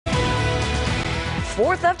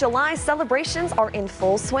4th of July celebrations are in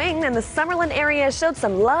full swing, and the Summerlin area showed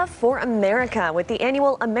some love for America with the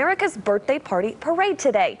annual America's Birthday Party parade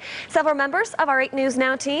today. Several members of our 8 News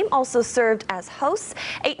Now team also served as hosts.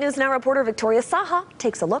 8 News Now reporter Victoria Saha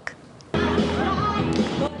takes a look.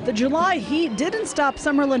 The July heat didn't stop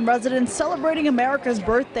Summerlin residents celebrating America's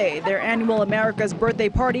birthday. Their annual America's Birthday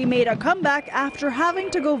Party made a comeback after having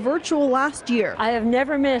to go virtual last year. I have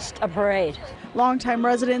never missed a parade. Longtime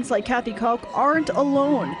residents like Kathy Koch aren't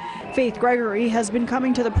alone. Faith Gregory has been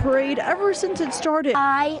coming to the parade ever since it started.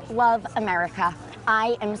 I love America.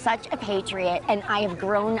 I am such a patriot, and I have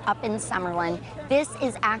grown up in Summerlin. This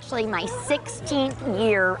is actually my 16th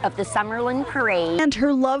year of the Summerlin Parade. And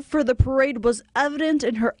her love for the parade was evident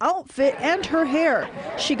in her outfit and her hair.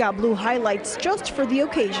 She got blue highlights just for the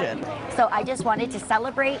occasion. So I just wanted to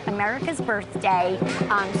celebrate America's birthday,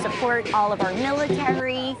 support all of our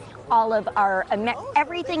military, all of our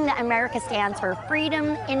everything that America stands for: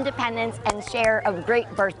 freedom, independence, and share a great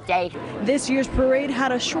birthday. This year's parade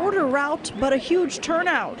had a shorter route, but a huge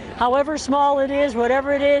turnout. However small it is,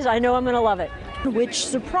 whatever it is, I know I'm going to love it. Which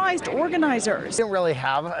surprised organizers. We didn't really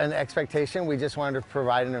have an expectation. We just wanted to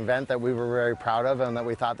provide an event that we were very proud of and that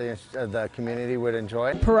we thought the community would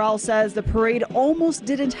enjoy. Peral says the parade almost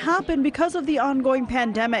didn't happen because of the ongoing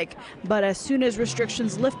pandemic, but as soon as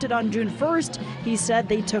restrictions lifted on June 1st, he said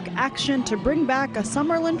they took action to bring back a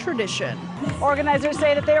Summerlin tradition. Organizers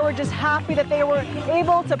say that they were just happy that they were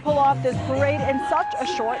able to pull off this parade in such a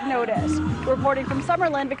short notice. Reporting from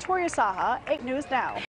Summerlin, Victoria Saha, 8 News Now.